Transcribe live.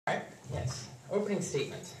Opening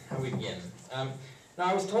statement, how we begin. Now,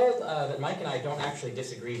 I was told that Mike and I don't actually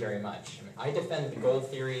disagree very much. I defend the goal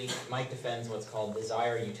theory, Mike defends what's called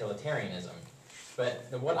desire utilitarianism. But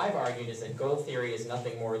what I've argued is that goal theory is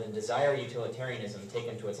nothing more than desire utilitarianism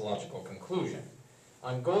taken to its logical conclusion.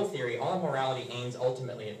 On goal theory, all morality aims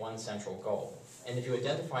ultimately at one central goal. And if you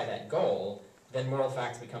identify that goal, then moral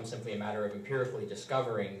facts become simply a matter of empirically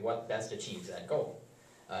discovering what best achieves that goal.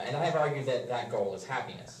 And I have argued that that goal is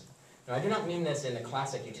happiness. Now, I do not mean this in the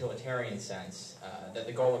classic utilitarian sense, that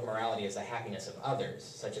the goal of morality is the happiness of others,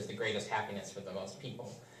 such as the greatest happiness for the most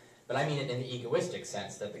people. But I mean it in the egoistic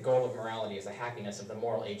sense, that the goal of morality is the happiness of the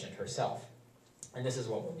moral agent herself. And this is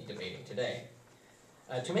what we'll be debating today.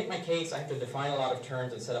 To make my case, I have to define a lot of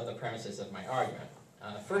terms and set up the premises of my argument.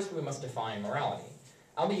 First, we must define morality.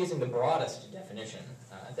 I'll be using the broadest definition,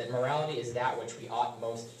 that morality is that which we ought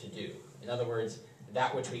most to do. In other words,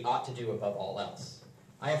 that which we ought to do above all else.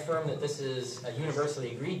 I affirm that this is a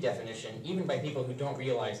universally agreed definition, even by people who don't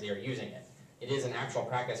realize they are using it. It is in actual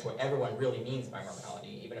practice what everyone really means by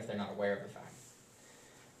morality, even if they're not aware of the fact.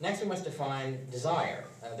 Next, we must define desire.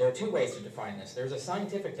 There are two ways to define this. There's a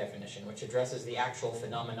scientific definition, which addresses the actual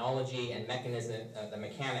phenomenology and the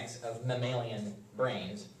mechanics of mammalian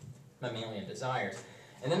brains, mammalian desires.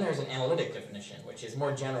 And then there's an analytic definition, which is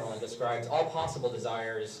more general and describes all possible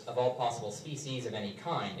desires of all possible species of any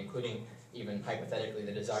kind, including even hypothetically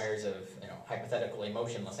the desires of hypothetical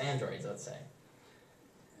emotionless androids, let's say.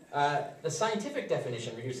 The scientific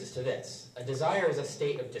definition reduces to this. A desire is a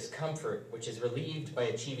state of discomfort which is relieved by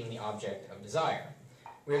achieving the object of desire.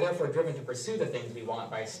 We are therefore driven to pursue the things we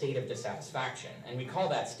want by a state of dissatisfaction, and we call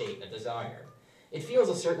that state a desire. It feels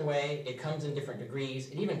a certain way, it comes in different degrees,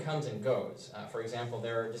 it even comes and goes. For example,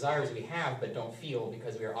 there are desires we have but don't feel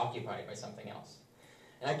because we are occupied by something else.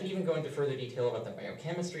 And I could even go into further detail about the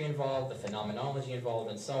biochemistry involved, the phenomenology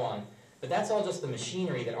involved, and so on. But that's all just the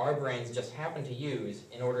machinery that our brains just happen to use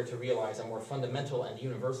in order to realize a more fundamental and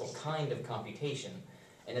universal kind of computation.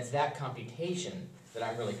 And it's that computation that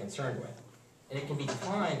I'm really concerned with. And it can be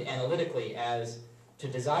defined analytically as to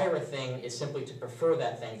desire a thing is simply to prefer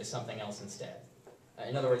that thing to something else instead.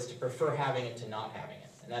 In other words, to prefer having it to not having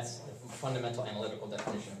it. And that's the fundamental analytical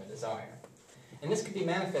definition of a desire. And this could be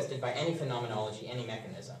manifested by any phenomenology, any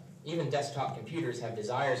mechanism. Even desktop computers have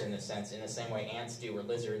desires in this sense, in the same way ants do, or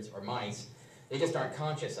lizards, or mice. They just aren't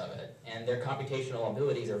conscious of it, and their computational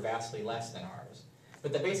abilities are vastly less than ours.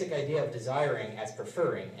 But the basic idea of desiring as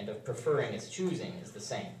preferring, and of preferring as choosing, is the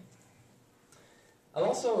same. I'll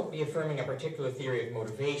also be affirming a particular theory of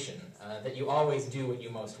motivation, that you always do what you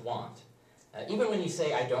most want. Even when you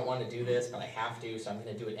say, I don't want to do this, but I have to, so I'm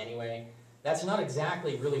going to do it anyway, that's not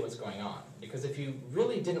exactly really what's going on. Because if you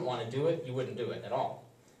really didn't want to do it, you wouldn't do it at all.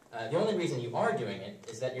 The only reason you are doing it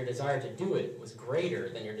is that your desire to do it was greater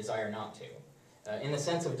than your desire not to. In the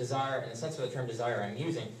sense of desire, in the sense of the term desire I'm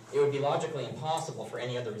using, it would be logically impossible for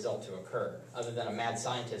any other result to occur, other than a mad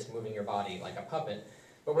scientist moving your body like a puppet.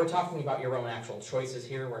 But we're talking about your own actual choices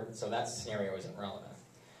here, so that scenario isn't relevant.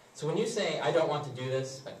 So when you say, I don't want to do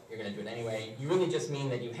this, but you're going to do it anyway, you really just mean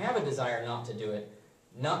that you have a desire not to do it,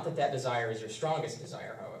 not that that desire is your strongest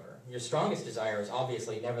desire, however. Your strongest desire is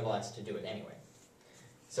obviously, nevertheless, to do it anyway.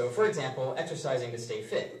 So, for example, exercising to stay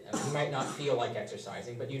fit. You might not feel like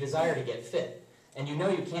exercising, but you desire to get fit. And you know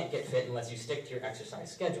you can't get fit unless you stick to your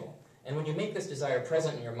exercise schedule. And when you make this desire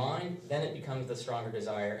present in your mind, then it becomes the stronger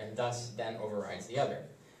desire, and thus then overrides the other.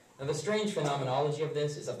 Now, the strange phenomenology of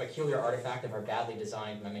this is a peculiar artifact of our badly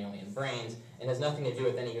designed mammalian brains, and has nothing to do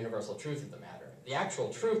with any universal truth of the matter. The actual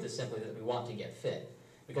truth is simply that we want to get fit,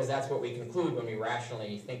 because that's what we conclude when we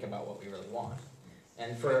rationally think about what we really want.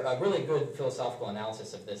 And for a really good philosophical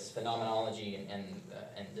analysis of this phenomenology and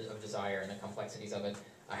of desire and the complexities of it,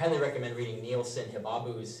 I highly recommend reading Nielsen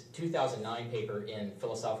Hibabu's 2009 paper in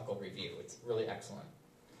Philosophical Review. It's really excellent.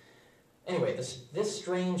 Anyway, this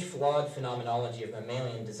strange, flawed phenomenology of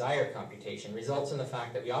mammalian desire computation results in the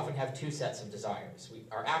fact that we often have two sets of desires.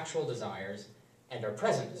 Our actual desires and our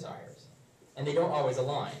present desires. And they don't always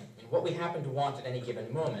align. And what we happen to want at any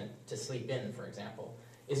given moment, to sleep in, for example,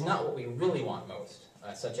 is not what we really want most,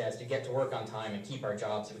 such as to get to work on time and keep our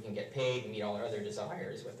job so we can get paid and meet all our other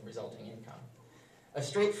desires with the resulting income. A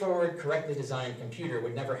straightforward, correctly designed computer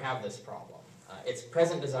would never have this problem. Its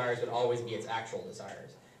present desires would always be its actual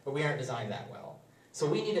desires, but we aren't designed that well. So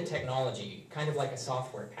we need a technology, kind of like a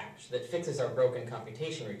software patch, that fixes our broken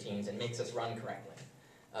computation routines and makes us run correctly.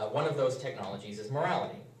 One of those technologies is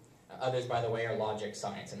morality. Others, by the way, are logic,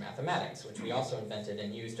 science, and mathematics, which we also invented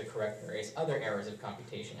and used to correct various other errors of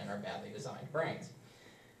computation in our badly designed brains.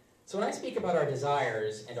 So when I speak about our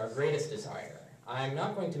desires and our greatest desire, I'm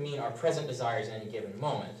not going to mean our present desires in any given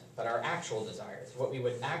moment, but but our actual desires, what we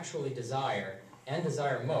would actually desire and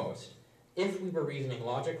desire most if we were reasoning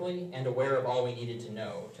logically and aware of all we needed to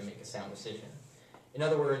know to make a sound decision. In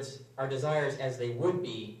other words, our desires as they would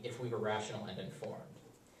be if we were rational and informed.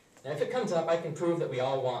 Now, if it comes up, I can prove that we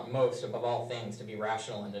all want most, above all things, to be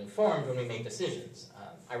rational and informed when we make decisions.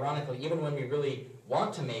 Ironically, even when we really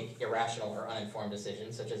want to make irrational or uninformed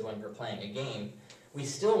decisions, such as when we're playing a game, we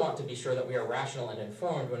still want to be sure that we are rational and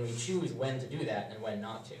informed when we choose when to do that and when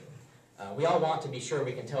not to. We all want to be sure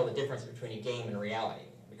we can tell the difference between a game and reality,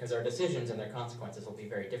 because our decisions and their consequences will be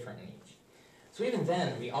very different in each. So even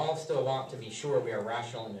then, we all still want to be sure we are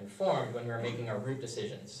rational and informed when we're making our root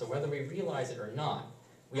decisions. So whether we realize it or not,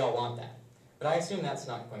 we all want that. But I assume that's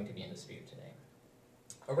not going to be in dispute today.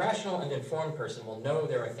 A rational and informed person will know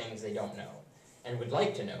there are things they don't know, and would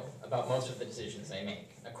like to know about most of the decisions they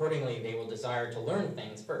make. Accordingly, they will desire to learn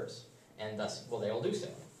things first, and thus they will do so.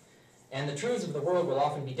 And the truths of the world will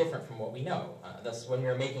often be different from what we know. Thus, when we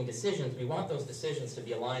are making decisions, we want those decisions to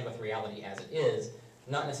be aligned with reality as it is,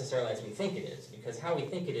 not necessarily as we think it is, because how we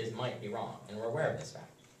think it is might be wrong, and we're aware of this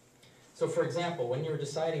fact. So for example, when you're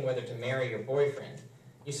deciding whether to marry your boyfriend,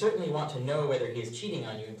 you certainly want to know whether he is cheating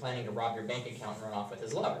on you and planning to rob your bank account and run off with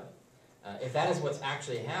his lover. If that is what's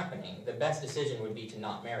actually happening, the best decision would be to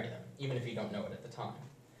not marry them, even if you don't know it at the time.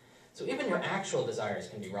 So even your actual desires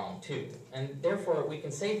can be wrong too, and therefore we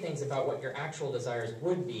can say things about what your actual desires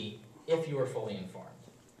would be if you were fully informed.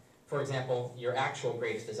 For example, your actual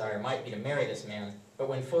greatest desire might be to marry this man, but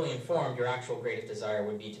when fully informed, your actual greatest desire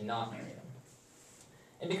would be to not marry them.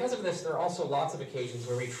 And because of this, there are also lots of occasions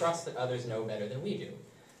where we trust that others know better than we do.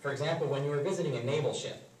 For example, when you are visiting a naval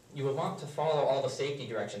ship, you will want to follow all the safety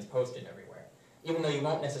directions posted everywhere, even though you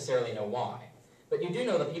won't necessarily know why. But you do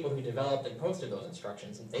know the people who developed and posted those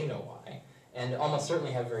instructions, and they know why, and almost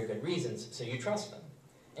certainly have very good reasons, so you trust them.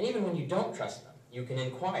 And even when you don't trust them, you can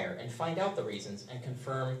inquire and find out the reasons and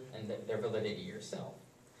confirm their validity yourself.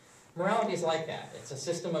 Morality is like that. It's a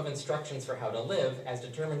system of instructions for how to live as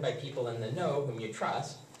determined by people in the know whom you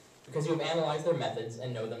trust, because you have analyzed their methods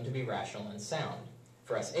and know them to be rational and sound.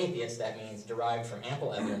 For us atheists, that means derived from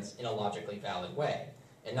ample evidence in a logically valid way,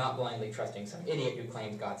 and not blindly trusting some idiot who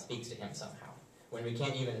claims God speaks to him somehow, when we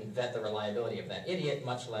can't even vet the reliability of that idiot,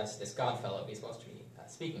 much less this Godfellow he's supposed to be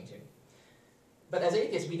speaking to. But as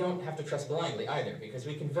atheists, we don't have to trust blindly either, because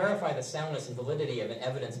we can verify the soundness and validity of an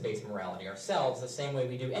evidence-based morality ourselves the same way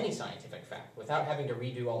we do any scientific fact, without having to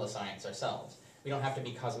redo all the science ourselves. We don't have to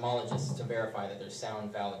be cosmologists to verify that there's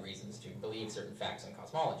sound, valid reasons to believe certain facts in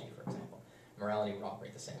cosmology, for example. Morality would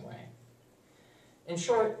operate the same way. In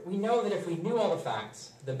short, we know that if we knew all the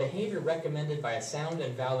facts, the behavior recommended by a sound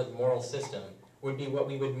and valid moral system would be what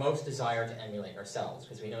we would most desire to emulate ourselves,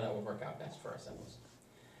 because we know that would work out best for ourselves.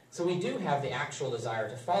 So we do have the actual desire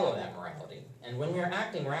to follow that morality, and when we are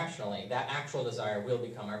acting rationally, that actual desire will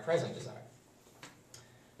become our present desire.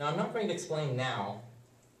 Now, I'm not going to explain now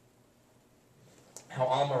how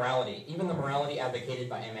all morality, even the morality advocated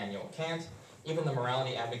by Immanuel Kant, even the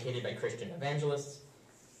morality advocated by Christian evangelists,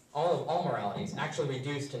 all moralities actually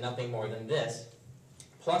reduce to nothing more than this,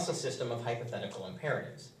 plus a system of hypothetical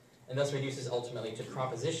imperatives, and thus reduces ultimately to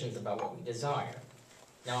propositions about what we desire.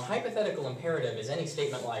 Now, a hypothetical imperative is any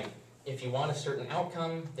statement like, if you want a certain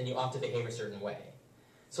outcome, then you ought to behave a certain way.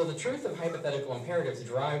 So the truth of hypothetical imperatives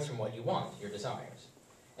derives from what you want, your desires.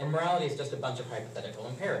 And morality is just a bunch of hypothetical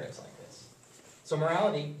imperatives like this. So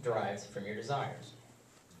morality derives from your desires.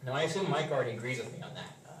 Now, I assume Mike already agrees with me on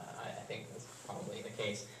that. I think that's probably the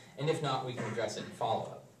case. And if not, we can address it in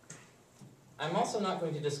follow-up. I'm also not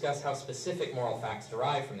going to discuss how specific moral facts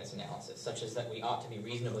derive from this analysis, such as that we ought to be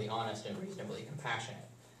reasonably honest and reasonably compassionate,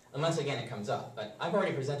 unless, again, it comes up. But I've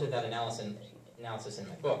already presented that analysis in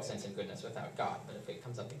my book, Sense and Goodness Without God, but if it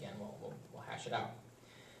comes up again, we'll hash it out.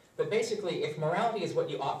 But basically, if morality is what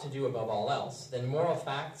you ought to do above all else, then moral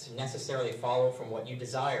facts necessarily follow from what you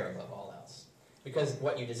desire above all else. Because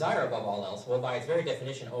what you desire above all else will, by its very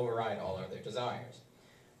definition, override all other desires.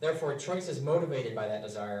 Therefore, choices motivated by that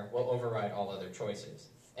desire will override all other choices.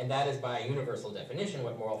 And that is, by a universal definition,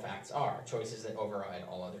 what moral facts are, choices that override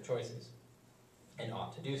all other choices, and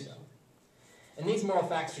ought to do so. And these moral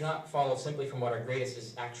facts do not follow simply from what our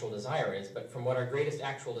greatest actual desire is, but from what our greatest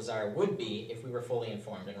actual desire would be if we were fully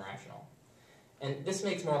informed and rational. And this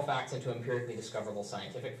makes moral facts into empirically discoverable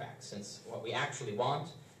scientific facts, since what we actually want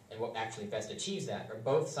and what actually best achieves that are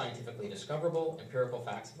both scientifically discoverable, empirical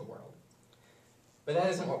facts of the world. But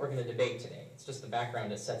that isn't what we're going to debate today. It's just the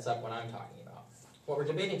background that sets up what I'm talking about. What we're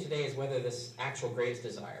debating today is whether this actual greatest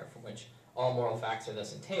desire, from which all moral facts are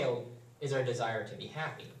thus entailed, is our desire to be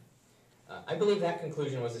happy. I believe that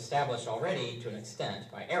conclusion was established already to an extent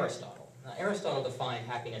by Aristotle, Now, Aristotle defined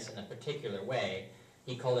happiness in a particular way.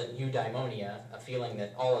 He called it eudaimonia, a feeling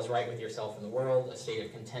that all is right with yourself in the world, a state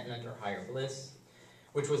of contentment or higher bliss,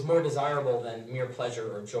 which was more desirable than mere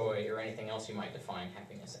pleasure or joy or anything else you might define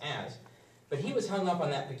happiness as. But he was hung up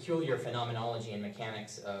on that peculiar phenomenology and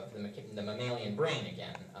mechanics of the mammalian brain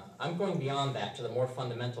again. I'm going beyond that to the more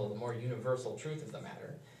fundamental, the more universal truth of the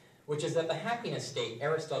matter, which is that the happiness state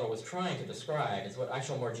Aristotle was trying to describe is what I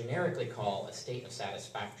shall more generically call a state of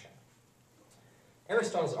satisfaction.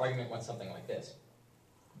 Aristotle's argument went something like this.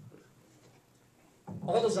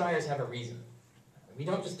 All desires have a reason. We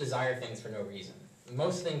don't just desire things for no reason.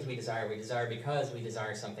 Most things we desire because we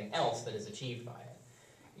desire something else that is achieved by it.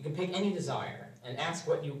 You can pick any desire and ask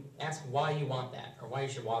why you want that, or why you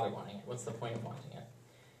should bother wanting it. What's the point of wanting it?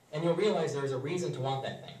 And you'll realize there's a reason to want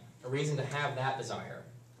that thing, a reason to have that desire.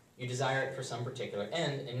 You desire it for some particular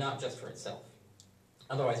end and not just for itself.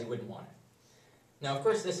 Otherwise you wouldn't want it. Now, of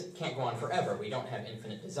course, this can't go on forever. We don't have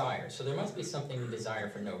infinite desires, so there must be something we desire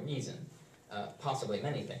for no reason. Possibly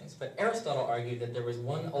many things, but Aristotle argued that there was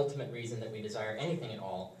one ultimate reason that we desire anything at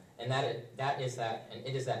all, and it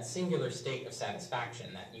is that singular state of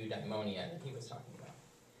satisfaction, that eudaimonia that he was talking about.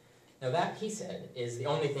 Now that, he said, is the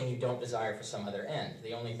only thing you don't desire for some other end,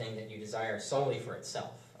 the only thing that you desire solely for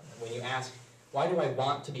itself. When you ask, why do I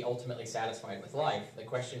want to be ultimately satisfied with life, the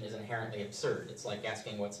question is inherently absurd. It's like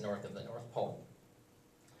asking what's north of the North Pole.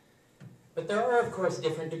 But there are, of course,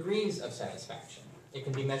 different degrees of satisfaction. It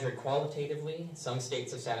can be measured qualitatively. Some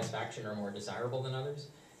states of satisfaction are more desirable than others.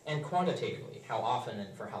 And quantitatively, how often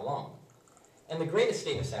and for how long. And the greatest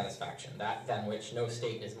state of satisfaction, that than which no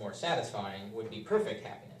state is more satisfying, would be perfect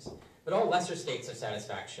happiness. But all lesser states of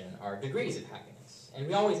satisfaction are degrees of happiness. And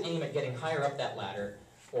we always aim at getting higher up that ladder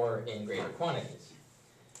or in greater quantities.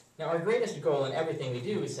 Now, our greatest goal in everything we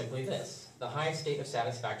do is simply this: the highest state of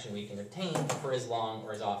satisfaction we can obtain for as long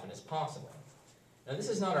or as often as possible. Now, this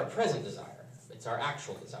is not our present desire. It's our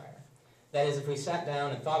actual desire. That is, if we sat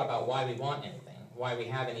down and thought about why we want anything, why we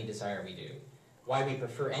have any desire we do, why we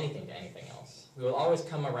prefer anything to anything else, we will always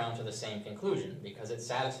come around to the same conclusion, because it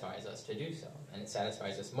satisfies us to do so, and it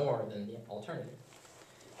satisfies us more than the alternative.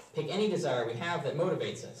 Pick any desire we have that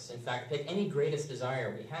motivates us. In fact, pick any greatest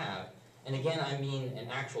desire we have, and again I mean an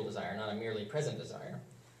actual desire, not a merely present desire,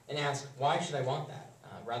 and ask, why should I want that,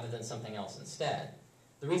 rather than something else instead?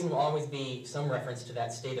 The reason will always be some reference to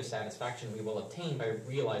that state of satisfaction we will obtain by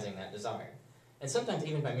realizing that desire. And sometimes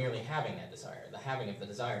even by merely having that desire. The having of the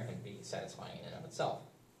desire can be satisfying in and of itself.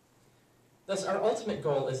 Thus, our ultimate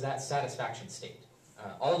goal is that satisfaction state.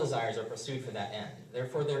 All desires are pursued for that end.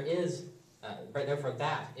 Therefore, that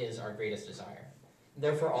is our greatest desire.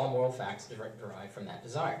 Therefore, all moral facts derive from that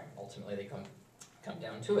desire. Ultimately, they come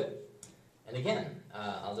down to it. And again,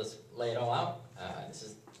 I'll just lay it all out. This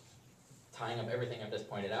is tying up everything I've just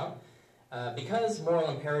pointed out. Because moral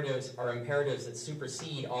imperatives are imperatives that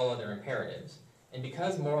supersede all other imperatives, and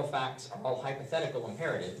because moral facts are all hypothetical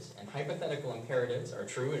imperatives, and hypothetical imperatives are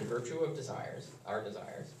true in virtue of our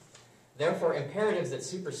desires, therefore imperatives that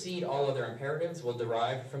supersede all other imperatives will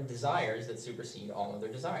derive from desires that supersede all other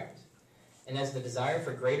desires. And as the desire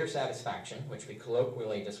for greater satisfaction, which we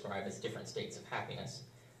colloquially describe as different states of happiness,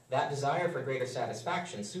 that desire for greater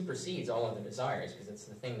satisfaction supersedes all other desires, because it's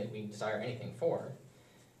the thing that we desire anything for,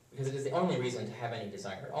 because it is the only reason to have any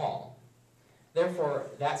desire at all. Therefore,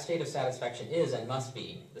 that state of satisfaction is and must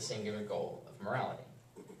be the singular goal of morality.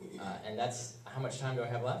 And that's, how much time do I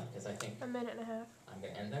have left? Because I think... 1.5 minutes. I'm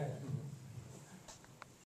going to end there then.